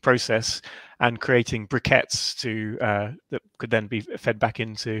recycling process and creating briquettes to that could then be fed back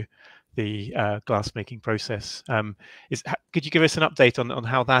into the glass making process. Could you give us an update on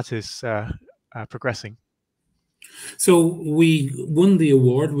how that is progressing? So we won the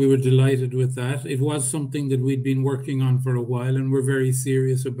award. We were delighted with that. It was something that we'd been working on for a while, and we're very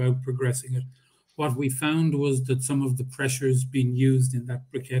serious about progressing it. What we found was that some of the pressures being used in that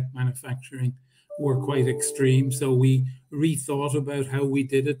briquette manufacturing were quite extreme. So we rethought about how we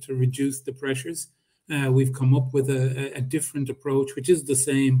did it to reduce the pressures. We've come up with a different approach, which is the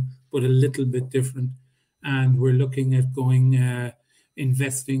same, but a little bit different. And we're looking at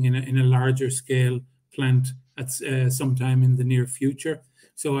investing in a larger scale plant at sometime in the near future.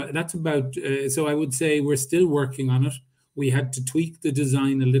 So that's about, so I would say we're still working on it. We had to tweak the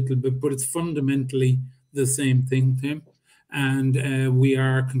design a little bit, but it's fundamentally the same thing, Tim. And we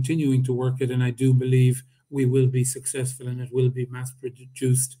are continuing to work it, and I do believe we will be successful and it will be mass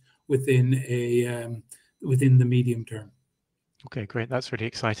produced within the medium term. Okay, great. That's really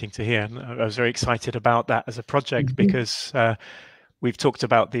exciting to hear. And I was very excited about that as a project because we've talked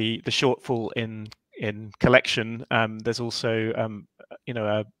about the shortfall in collection. There's also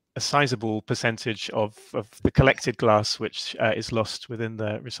a sizable percentage of the collected glass which is lost within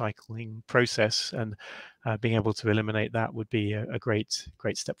the recycling process, and being able to eliminate that would be a great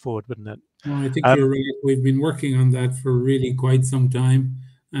step forward, wouldn't it? Well, I think you're right. We've been working on that for really quite some time,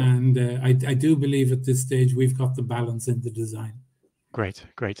 and I do believe at this stage we've got the balance in the design. Great.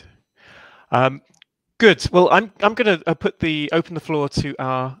 Good. Well, I'm going to open the floor to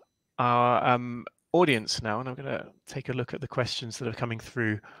our audience now, and I'm going to take a look at the questions that are coming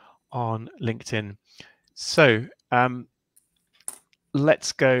through on LinkedIn. So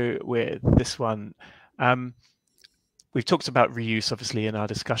let's go with this one. We've talked about reuse, obviously, in our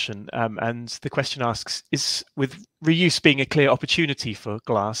discussion, and the question asks, with reuse being a clear opportunity for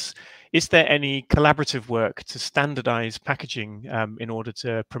glass, is there any collaborative work to standardize packaging in order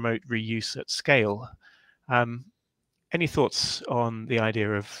to promote reuse at scale? Any thoughts on the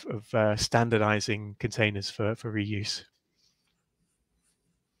idea of standardizing containers for reuse?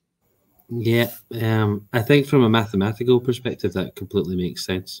 Yeah, I think from a mathematical perspective, that completely makes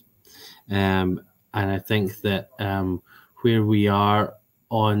sense. And I think that where we are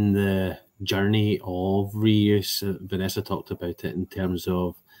on the journey of reuse, Vanessa talked about it in terms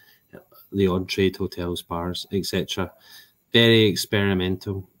of the on-trade, hotels, bars, etc. Very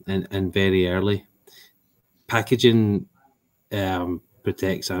experimental and very early. Packaging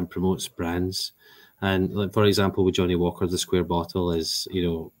protects and promotes brands. And like, for example, with Johnnie Walker, the square bottle is,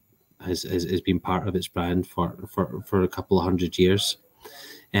 has been part of its brand for a couple of 100 years.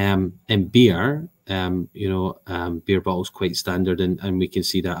 And beer, beer bottles quite standard, and we can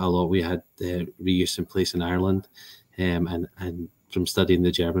see that a lot. We had reuse in place in Ireland, and from studying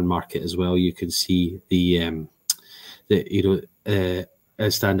the German market as well, you can see a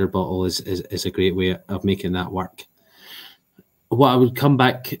standard bottle is a great way of making that work. What I would come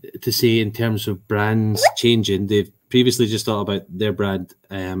back to say in terms of brands changing, they've previously just thought about their brand,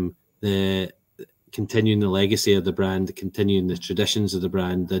 the continuing the legacy of the brand, continuing the traditions of the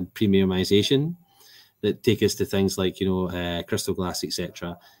brand, and premiumization that take us to things like crystal glass,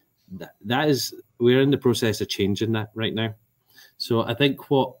 etc. That is, we're in the process of changing that right now. So I think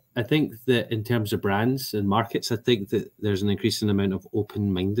that in terms of brands and markets, I think that there's an increasing amount of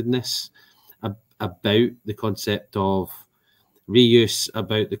open-mindedness about the concept of reuse,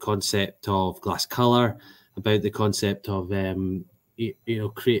 about the concept of glass color, about the concept of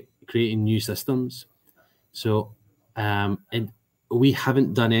creating new systems. So and we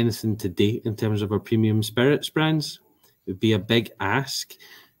haven't done anything to date in terms of our premium spirits brands. It would be a big ask.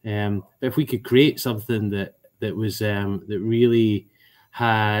 But if we could create something that was that really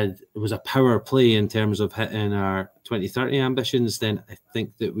was a power play in terms of hitting our 2030 ambitions, then I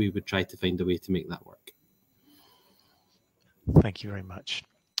think that we would try to find a way to make that work. Thank you very much.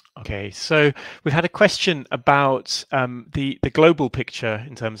 Okay, so we've had a question about the global picture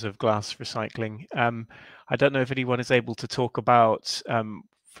in terms of glass recycling. I don't know if anyone is able to talk about,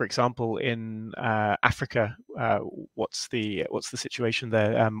 for example, in Africa, what's the situation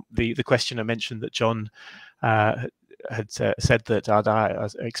there? The questioner mentioned that John had said that Ardagh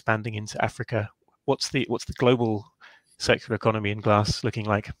is expanding into Africa. What's the global circular economy in glass looking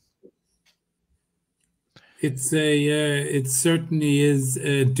like? It's it certainly is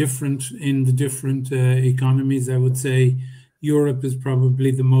different in the different economies. I would say Europe is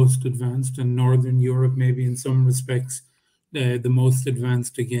probably the most advanced, and Northern Europe maybe in some respects the most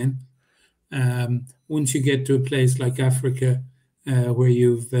advanced again. Once you get to a place like Africa, where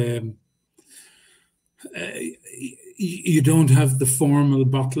you don't have the formal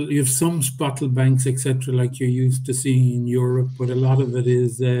bottle, you have some bottle banks, etc., like you're used to seeing in Europe, but a lot of it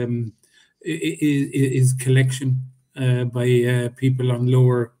is collection by people on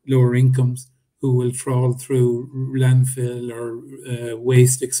lower incomes who will trawl through landfill or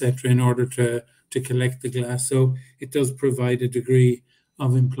waste, etc., in order to collect the glass. So it does provide a degree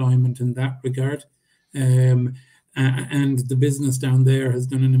of employment in that regard. And the business down there has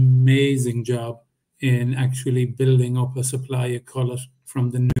done an amazing job in actually building up a supply of cullet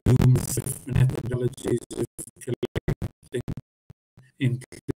from the numerous methodologies of collecting,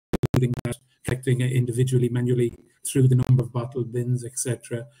 including that, collecting it individually, manually, through the number of bottle bins,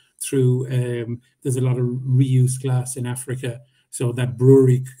 etc. Through there's a lot of reuse glass in Africa, so that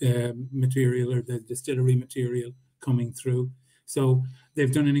brewery material or the distillery material coming through. So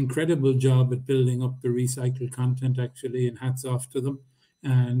they've done an incredible job at building up the recycled content, actually, and hats off to them.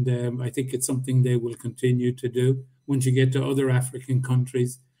 And I think it's something they will continue to do. Once you get to other African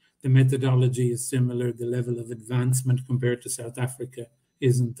countries, the methodology is similar. The level of advancement compared to South Africa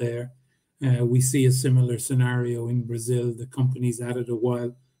isn't there. We see a similar scenario in Brazil. The companies at it a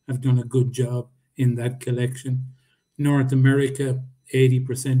while have done a good job in that collection. North America,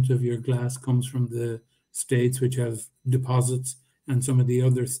 80% of your glass comes from the states which have deposits, and some of the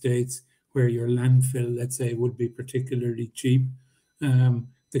other states where your landfill, let's say, would be particularly cheap.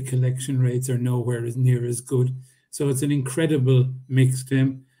 The collection rates are nowhere as near as good. So it's an incredible mix,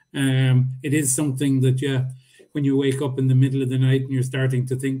 Tim. It is something that, yeah, when you wake up in the middle of the night and you're starting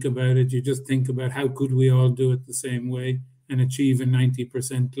to think about it, you just think about how could we all do it the same way and achieve a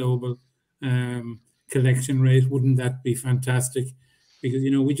 90% global collection rate. Wouldn't that be fantastic? Because,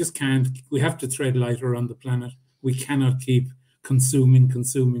 you know, we just can't, we have to tread lighter on the planet. We cannot keep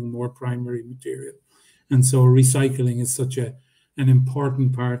consuming more primary material. And so recycling is such an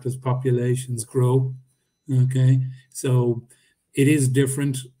important part as populations grow. Okay, so it is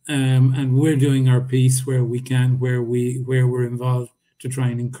different, and we're doing our piece where we can, where we're involved to try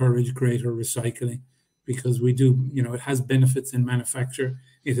and encourage greater recycling, because we do, you know, it has benefits in manufacture,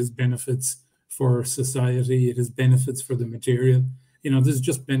 it has benefits for society, it has benefits for the material. You know, there's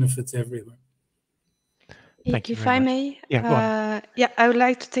just benefits everywhere. Thank you if I may, yeah, I would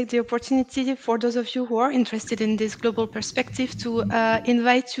like to take the opportunity for those of you who are interested in this global perspective to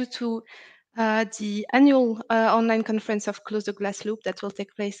invite you to the annual online conference of Close the Glass Loop that will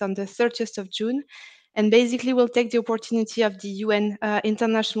take place on the 30th of June. And basically we'll take the opportunity of the UN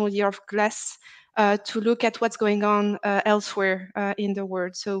International Year of Glass to look at what's going on elsewhere in the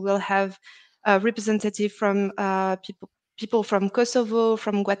world. So we'll have a representative from people from Kosovo,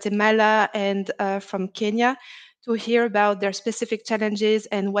 from Guatemala, and from Kenya to hear about their specific challenges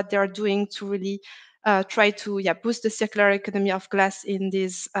and what they are doing to really try to boost the circular economy of glass in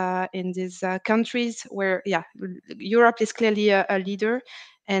these countries where Europe is clearly a leader,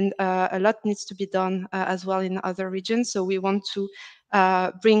 and a lot needs to be done as well in other regions. So we want to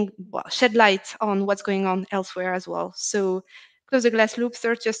shed light on what's going on elsewhere as well. So Close the Glass Loop,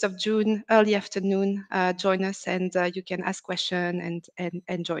 30th of June, early afternoon. Join us, and you can ask questions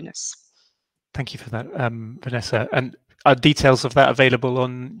and join us. Thank you for that, Vanessa. And are details of that available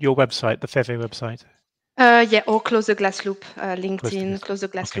on your website, the FEVE website? Or Close the Glass Loop, LinkedIn,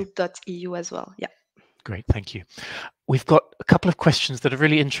 closetheglassloop.eu as well. Yeah. Great, thank you. We've got a couple of questions that are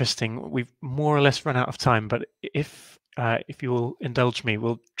really interesting. We've more or less run out of time, but if you will indulge me,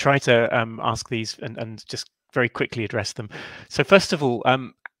 we'll try to ask these and just very quickly address them. So first of all,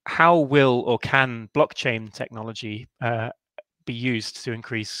 how will or can blockchain technology be used to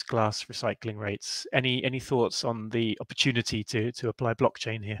increase glass recycling rates? Any thoughts on the opportunity to apply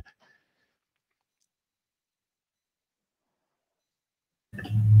blockchain here?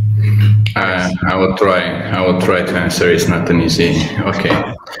 I will try to answer. It's not an easy.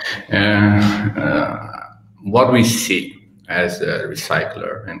 Okay. What we see as a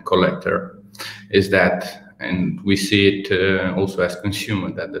recycler and collector is that and we see it also as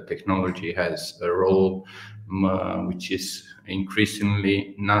consumer, that the technology has a role which is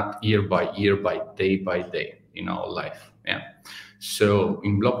increasingly not year by year, by day in our life. Yeah. So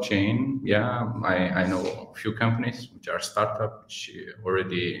in blockchain, yeah, I know a few companies which are startups, which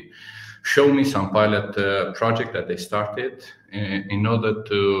already show me some pilot project that they started in order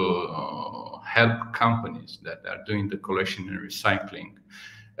to help companies that are doing the collection and recycling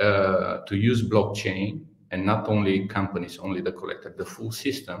to use blockchain, and not only companies, only the collector, the full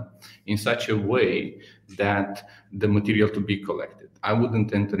system, in such a way that the material to be collected. I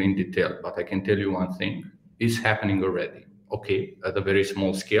wouldn't enter in detail, but I can tell you one thing, it's happening already. Okay, at a very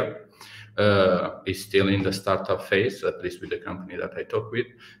small scale. It's still in the startup phase, at least with the company that I talk with,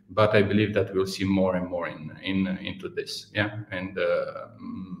 but I believe that we'll see more and more into this. Yeah, and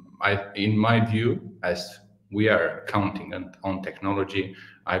in my view, as we are counting on technology,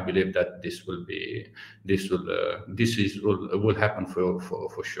 I believe that this will happen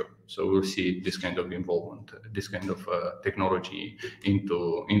for sure. So we'll see this kind of involvement, this kind of technology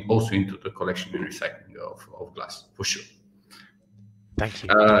also into the collection and recycling of glass, for sure. Thank you.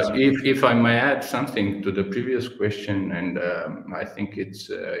 If I may add something to the previous question, and I think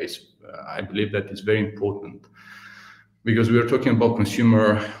I believe that it's very important, because we are talking about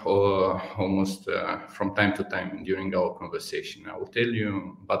consumer almost from time to time during our conversation. I will tell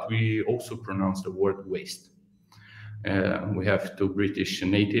you, but we also pronounce the word waste. We have two British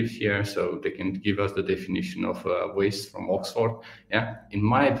natives here, so they can give us the definition of waste from Oxford. Yeah, in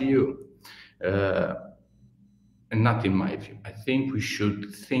my view, and not in my view, I think we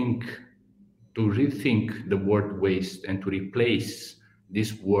should rethink the word waste and to replace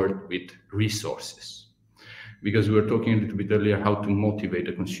this word with resources. Because we were talking a little bit earlier how to motivate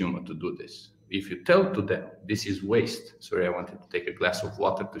the consumer to do this. If you tell to them, this is waste. Sorry, I wanted to take a glass of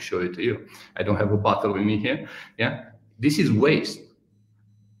water to show it to you. I don't have a bottle with me here. Yeah, this is waste.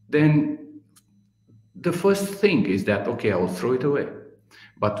 Then the first thing is that, okay, I will throw it away.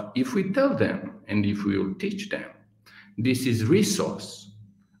 But if we tell them, and if we will teach them, this is resource,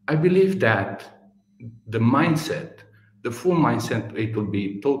 I believe that the mindset, the full mindset, it will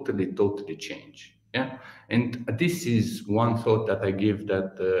be totally changed. Yeah, and this is one thought that I give,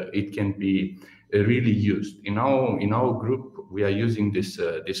 that it can be really used in our group. We are using this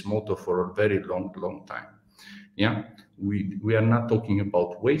motto for a very long time. Yeah, we are not talking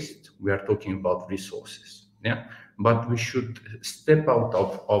about waste, we are talking about resources. Yeah, but we should step out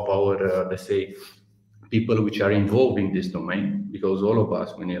of our let's say people which are involved in this domain, because all of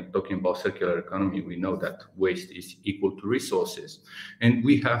us, when you're talking about circular economy, we know that waste is equal to resources, and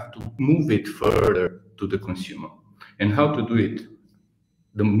we have to move it further to the consumer. And how to do it?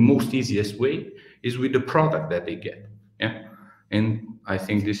 The most easiest way is with the product that they get. Yeah, and I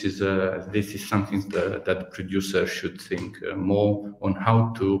think this is something that the producer should think more on,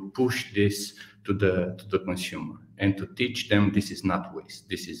 how to push this to the consumer and to teach them this is not waste,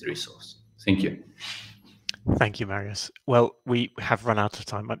 this is resource. Thank you. Thank you, Marius. Well, we have run out of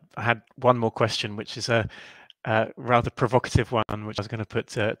time. I had one more question, which is a rather provocative one, which I was going to put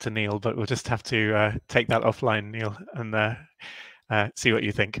to Neil, but we'll just have to take that offline, Neil, and see what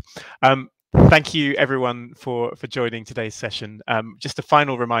you think. Thank you, everyone, for joining today's session. Just a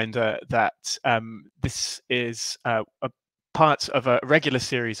final reminder that this is a part of a regular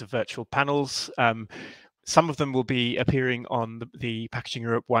series of virtual panels. Some of them will be appearing on the Packaging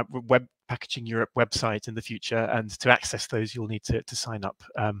Europe Packaging Europe website in the future, and to access those you'll need to sign up.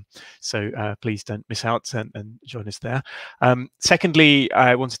 So please don't miss out and join us there. Secondly,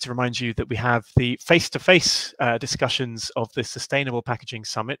 I wanted to remind you that we have the face-to-face discussions of the Sustainable Packaging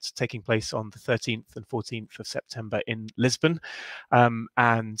Summit taking place on the 13th and 14th of September in Lisbon,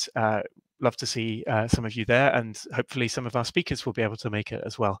 and love to see some of you there, and hopefully some of our speakers will be able to make it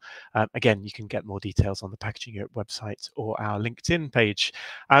as well. Again, you can get more details on the Packaging Europe website or our LinkedIn page.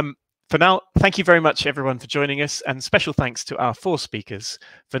 For now, thank you very much, everyone, for joining us, and special thanks to our 4 speakers,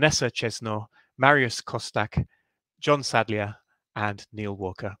 Vanessa Chesno, Marius Kostak, John Sadlier, and Neil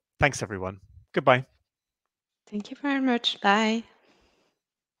Walker. Thanks, everyone. Goodbye. Thank you very much. Bye.